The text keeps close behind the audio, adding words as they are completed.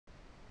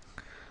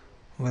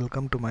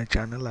Welcome to my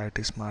channel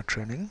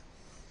ITSmartTraining.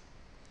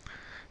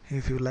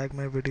 If you like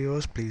my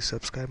videos, please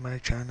subscribe my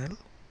channel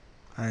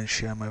and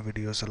share my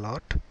videos a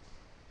lot.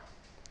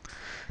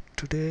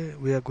 Today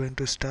we are going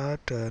to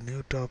start a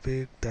new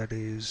topic, that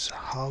is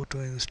how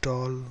to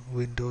install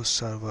Windows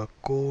Server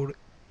Core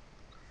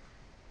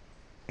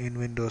in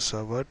Windows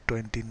Server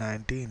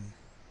 2019.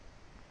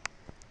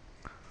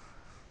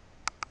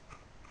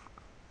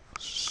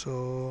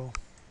 So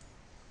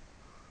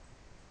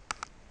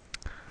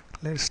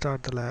let's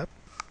start the lab.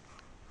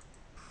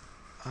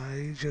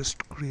 I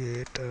just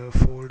create a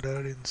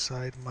folder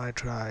inside my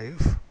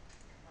drive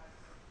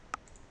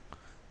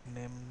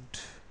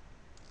named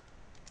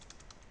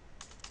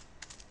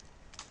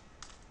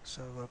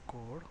Server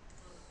Core.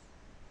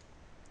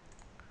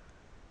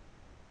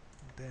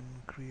 Then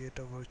create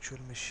a virtual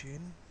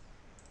machine.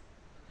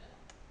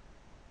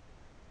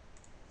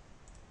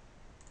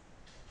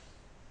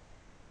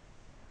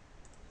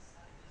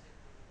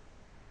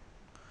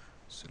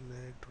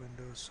 Select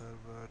Windows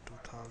Server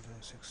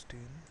 2016.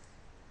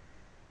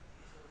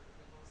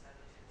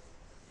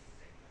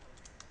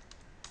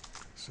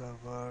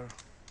 Server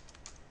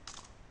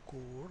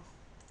Core.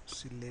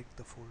 Select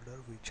the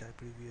folder which I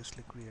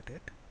previously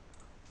created.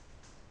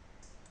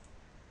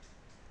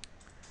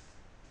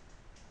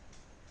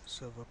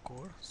 Server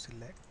Core.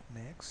 Select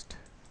next.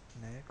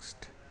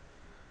 Next.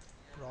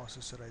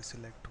 Processor, I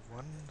select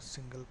one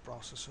single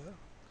processor,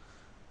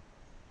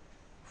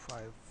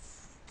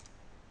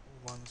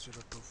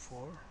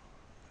 51024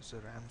 is the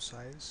RAM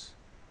size.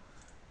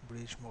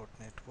 Bridge mode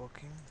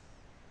networking.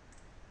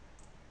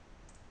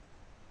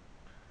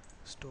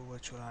 Store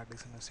virtual hard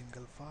disk in a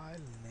single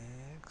file.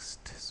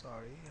 Next.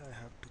 Sorry, I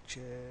have to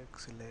check.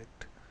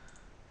 Select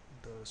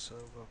the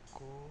server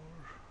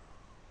core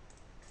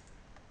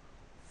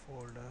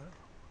folder.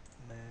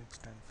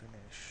 Next and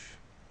finish.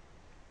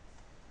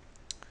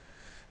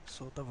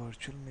 So the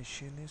virtual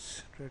machine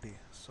is ready.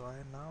 So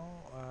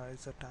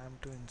it's the time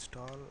to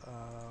install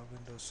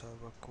Windows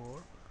Server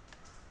Core.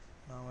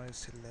 Now I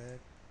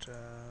select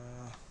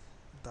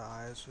the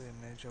ISO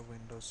image of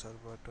Windows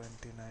Server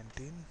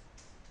 2019.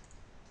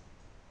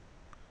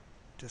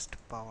 Just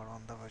power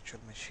on the virtual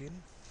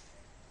machine.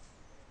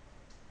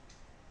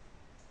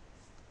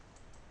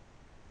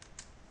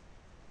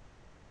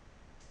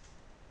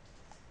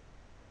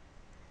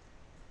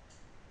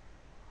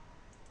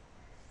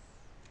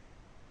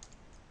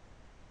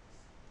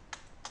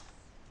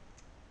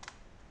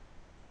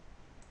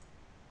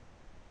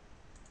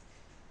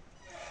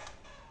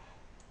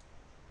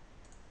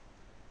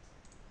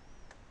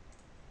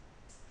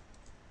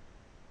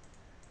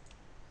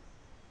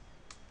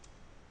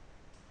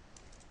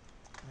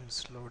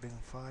 It's loading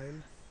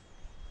file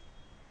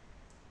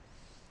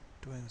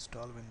to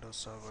install Windows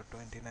Server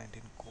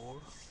 2019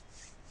 Core.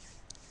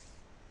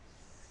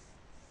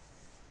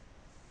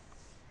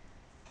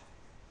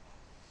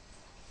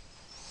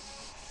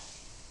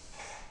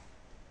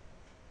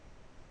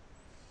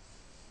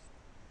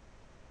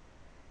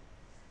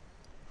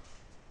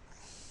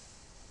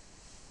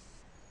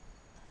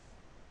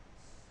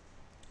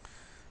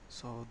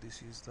 So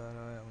this is the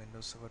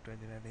Windows Server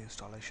 2019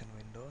 installation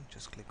window.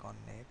 Just click on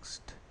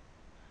next.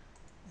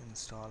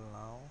 Install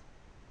now.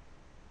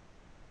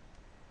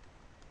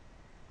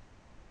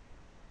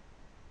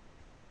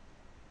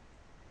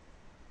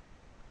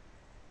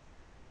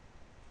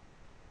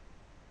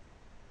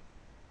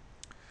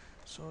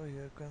 So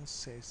here you can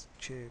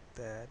check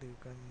that you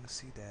can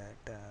see that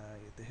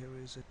here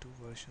is two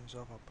versions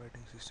of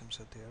operating systems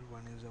are there.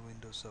 One is a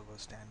Windows Server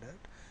Standard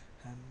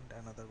and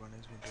another one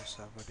is Windows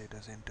Server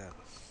Data Center.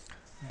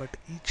 But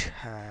each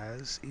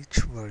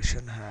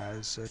version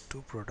has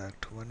two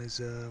products. One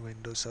is a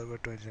Windows Server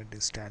 2019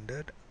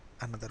 Standard,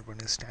 another one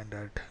is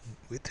Standard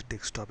with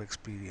desktop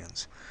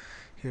experience.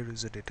 Here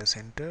is a data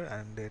center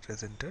and data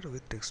center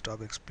with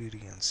desktop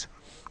experience.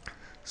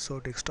 So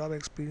desktop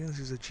experience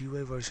is a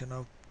GUI version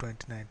of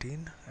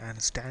 2019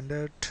 and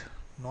standard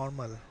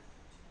normal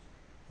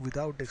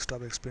without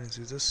desktop experience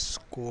is a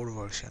core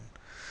version.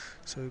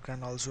 So you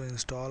can also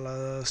install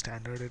a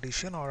standard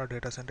edition or a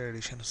data center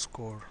edition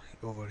core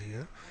over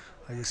here.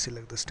 I just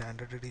select the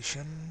standard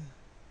edition,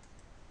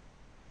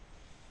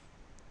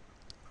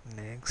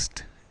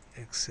 next,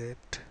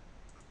 accept,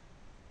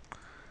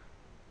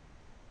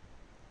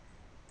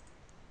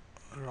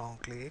 wrong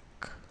click,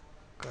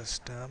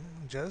 custom,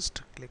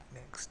 just click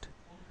next.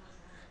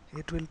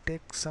 It will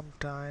take some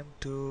time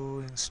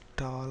to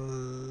install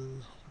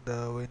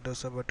the Windows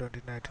Server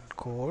 2019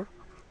 core.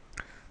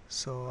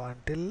 So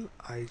until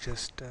I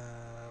just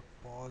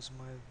pause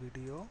my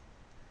video,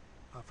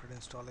 after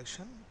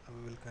installation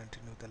we will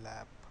continue the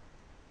lab.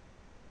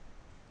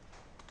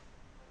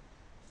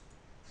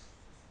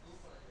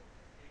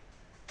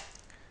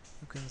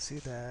 You can see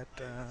that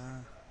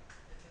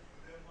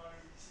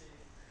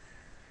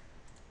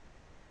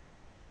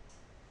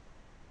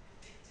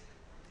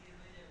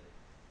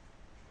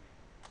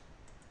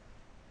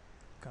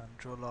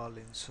Control all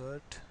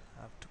insert,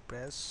 I have to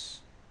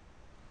press,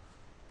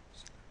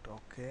 select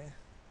OK,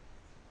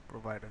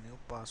 provide a new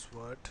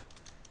password,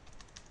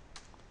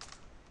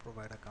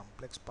 provide a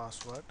complex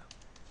password,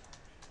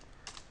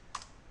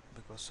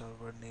 because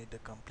server need a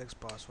complex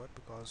password,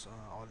 because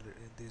already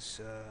this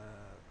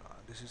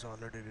is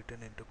already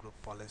written into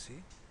group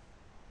policy.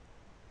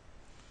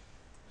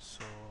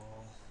 So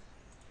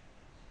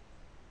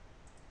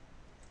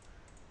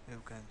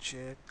you can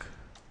check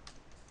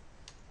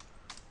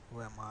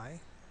who am I.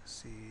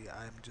 See,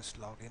 I am just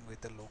logging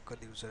with the local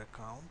user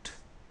account.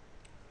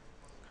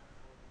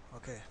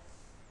 Okay,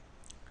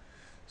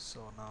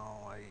 so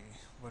now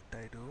what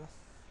I do,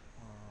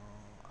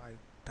 I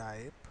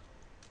type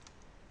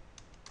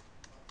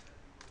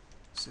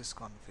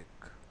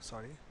sysconfig,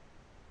 sorry,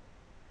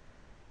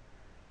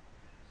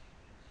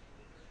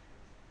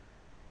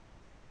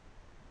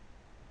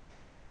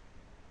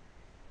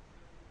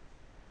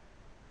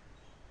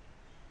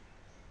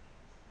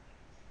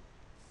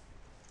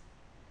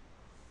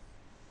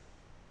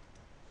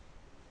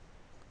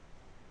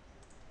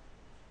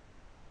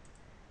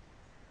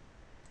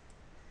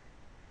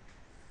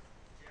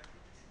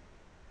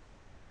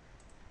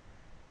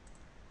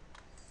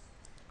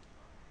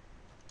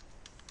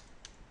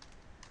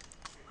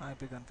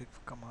 ipconfig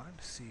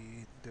command.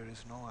 See, there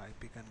is no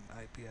IP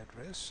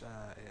address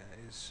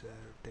is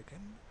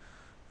taken.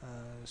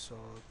 So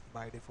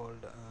by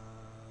default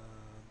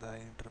the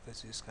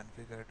interface is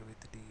configured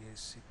with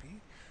DHCP,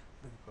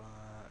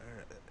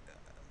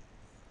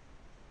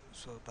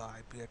 so the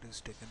IP address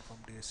is taken from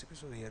DHCP.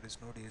 So here is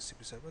no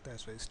DHCP server,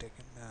 that's why it's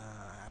taken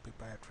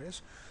IP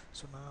address.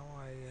 So now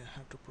I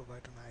have to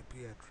provide an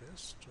IP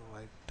address. So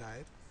I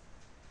type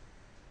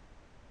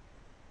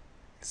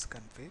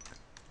sysconfig.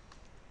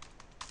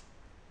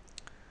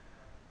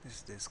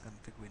 This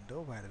config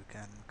window where we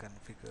can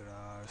configure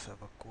our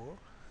server core.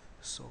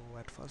 So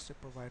at first I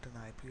provide an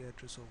IP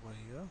address over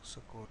here.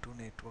 So go to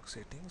network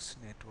settings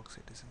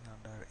is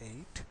under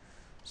 8.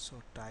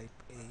 So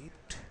type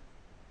 8,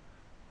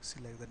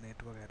 select the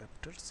network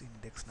adapters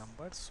index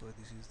number. So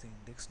this is the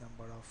index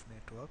number of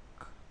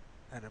network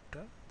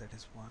adapter, that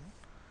is 1.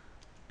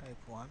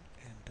 Type 1,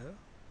 enter.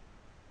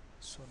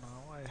 So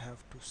now I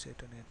have to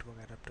set a network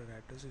adapter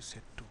address is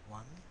set to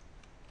 1.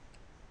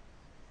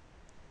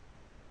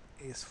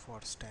 S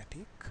for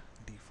static,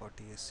 D for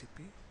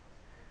DHCP.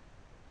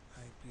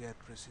 IP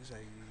addresses,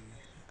 I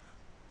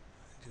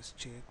just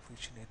check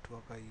which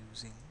network I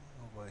using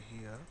over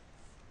here.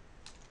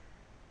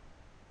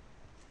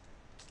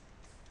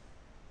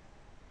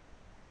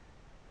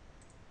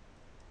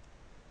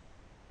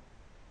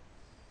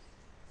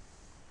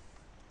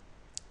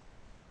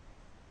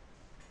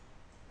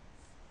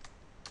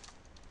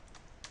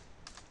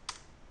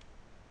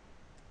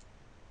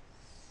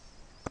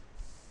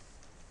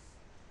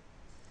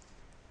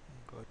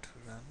 Go to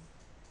run.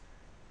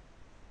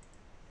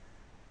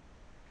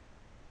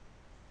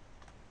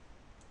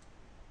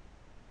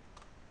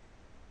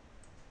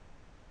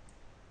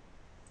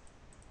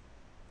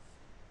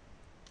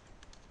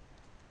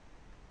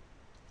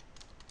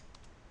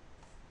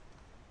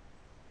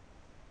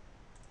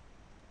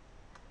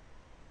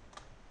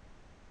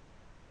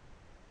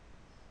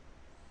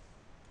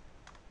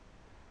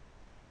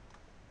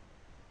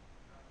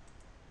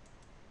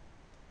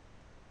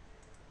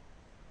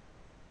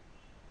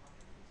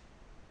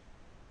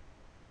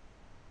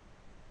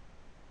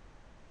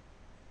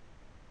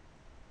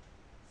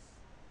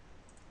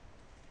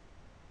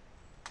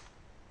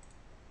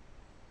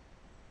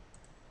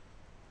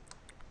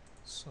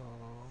 So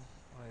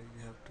I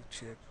have to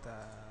check the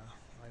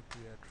IP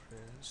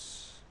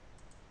address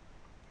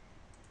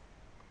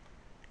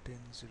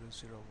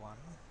 10001.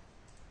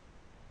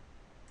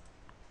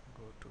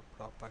 Go to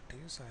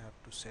properties. I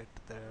have to set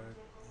the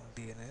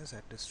DNS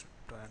address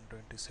to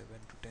 127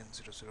 to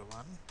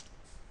 10001.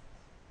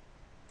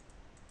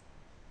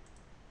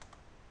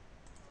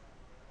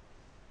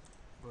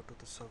 Go to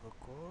the server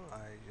core.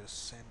 I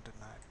just send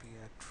an IP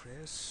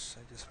address.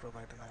 I just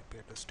provide an IP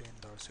address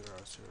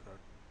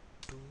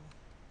 10.0.0.2.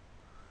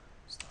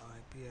 It's the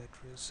IP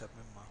address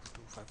subnet mask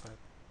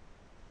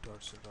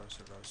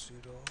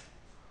 255.0.0.0.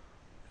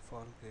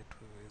 Default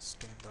gateway is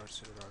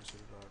 10.0.0.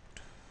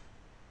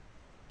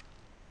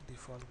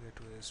 Default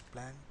gateway is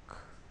blank.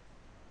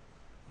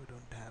 We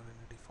don't have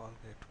any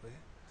default gateway,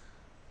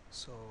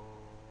 so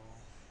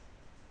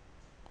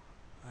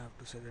I have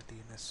to set a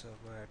DNS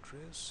server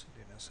address.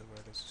 DNS server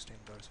address is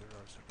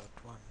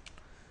 10.0.0.1.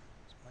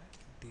 So my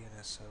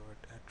DNS server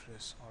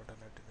address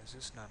alternate DNS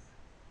is none.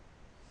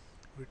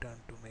 Return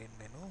to main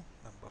menu,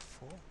 number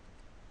 4.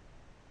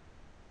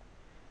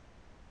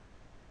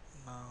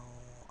 Now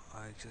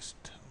I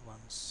just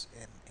once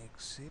an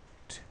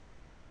exit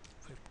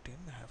 15,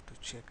 I have to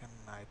check an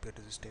IP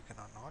address is taken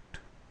or not.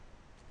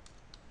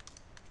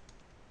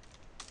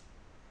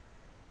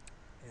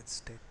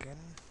 It's taken.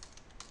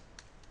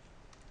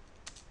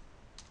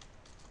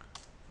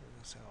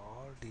 So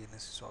all DNS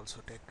is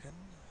also taken,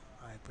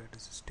 IP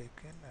address is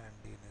taken,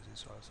 and DNS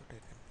is also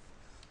taken.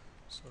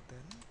 So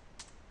then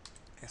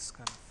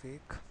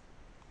sconfig.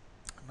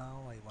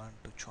 Now I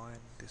want to join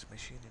this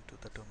machine into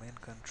the domain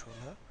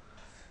controller.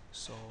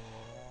 So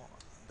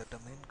the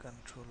domain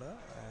controller,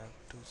 I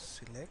have to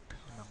select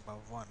number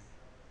 1.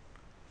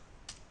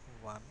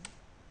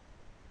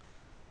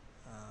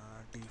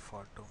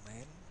 for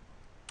domain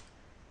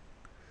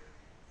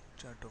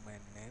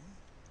name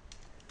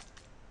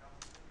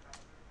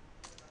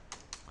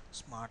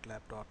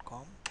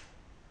smartlab.com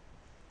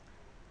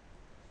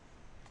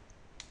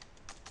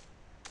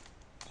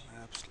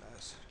lab /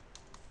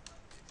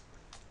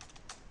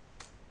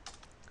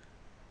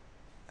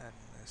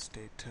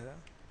 administrator.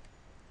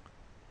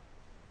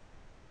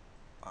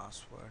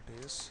 Password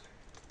is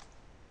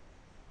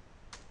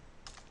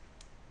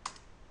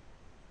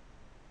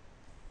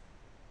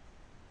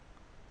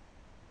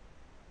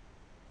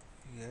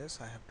yes,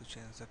 I have to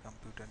change the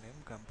computer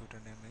name. Computer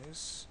name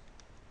is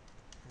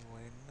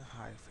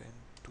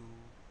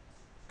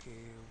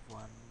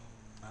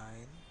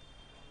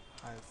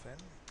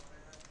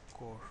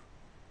win-2k19-core.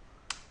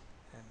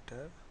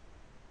 Enter.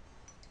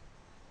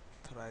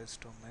 Thrice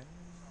domain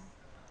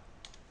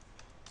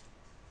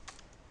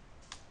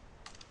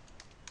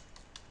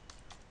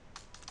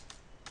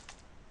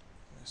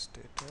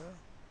administrator.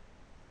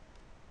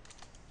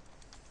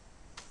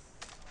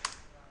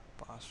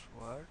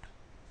 Password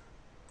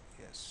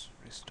yes,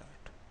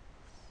 restart.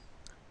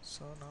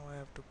 So now I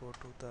have to go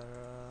to the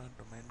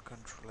domain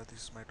controller.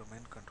 This is my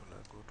domain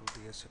controller. Go to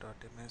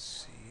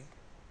dsc.msc,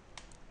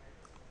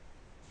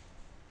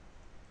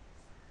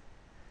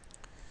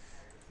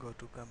 go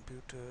to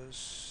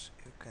computers.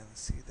 You can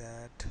see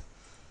that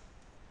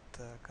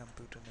the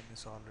computer name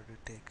is already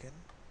taken.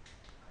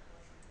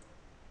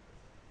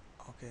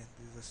 Okay,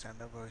 this is the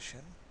standard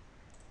version.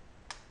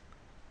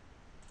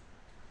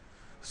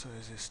 So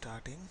is it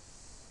starting?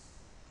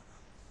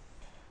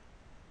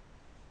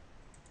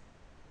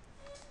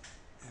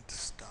 It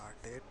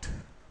started.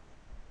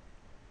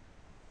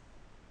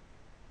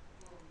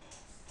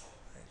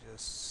 I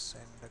just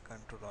send the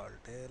control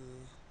alt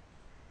L,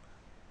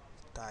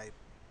 type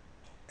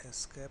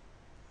escape,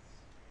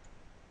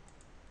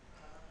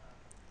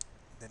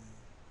 then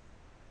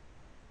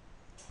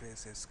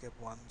press escape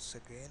once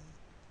again,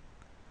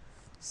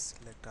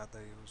 select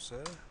other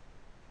user,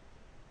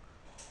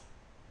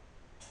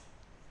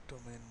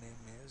 domain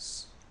name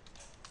is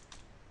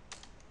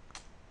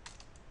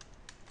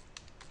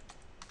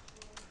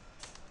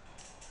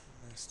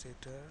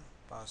administrator,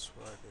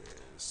 password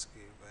is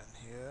given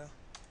here.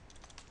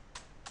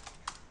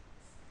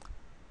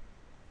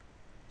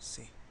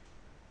 See,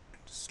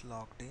 it's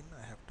logged in.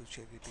 I have to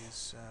check it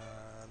is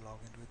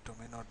logged in with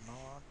domain or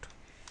not.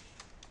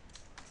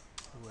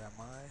 Who am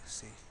I?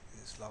 See, it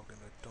is logged in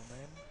with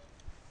domain.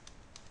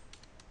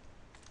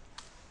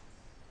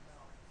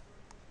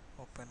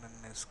 Open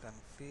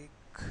nsconfig.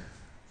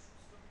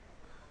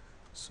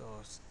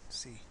 So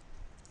see,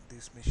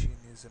 this machine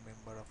is a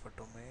member of a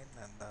domain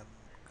and the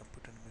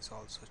computer name is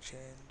also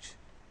changed.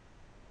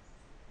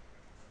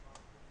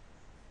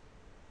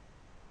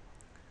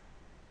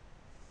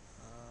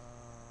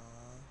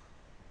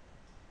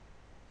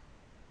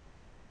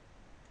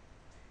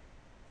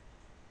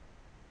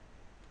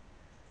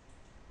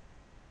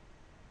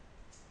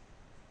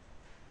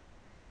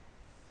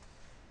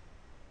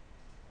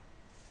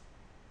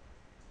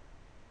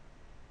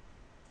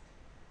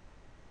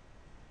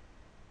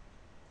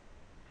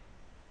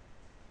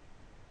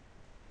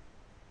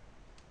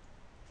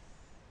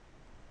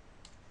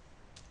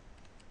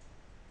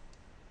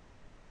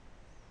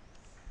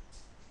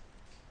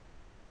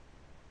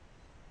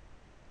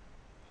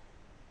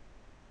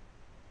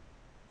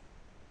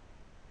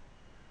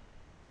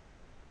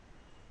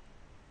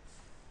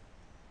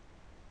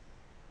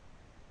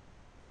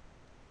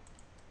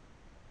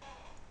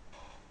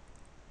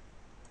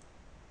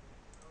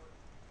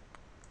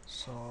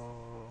 So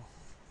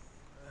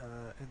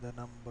in the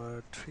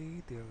number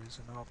 3 there is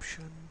an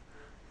option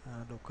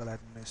local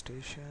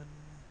administration.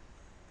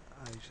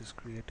 I just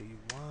create a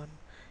U1.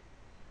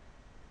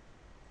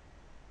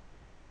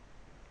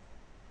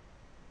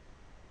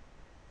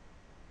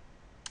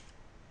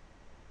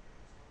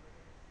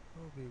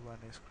 V1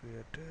 is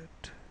created.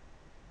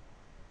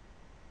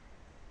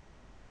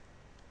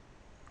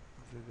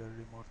 Configure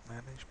remote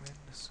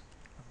management.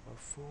 Number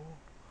 4,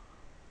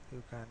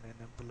 you can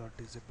enable or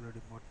disable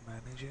remote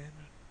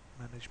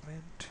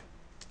management.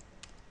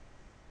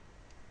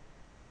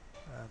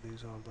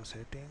 These are all the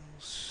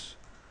settings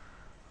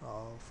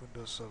of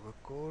Windows Server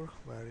Core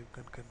where you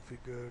can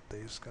configure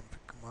this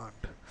config command.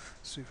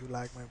 So if you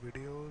like my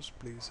videos,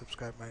 please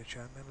subscribe my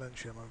channel and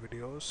share my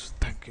videos.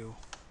 Thank you.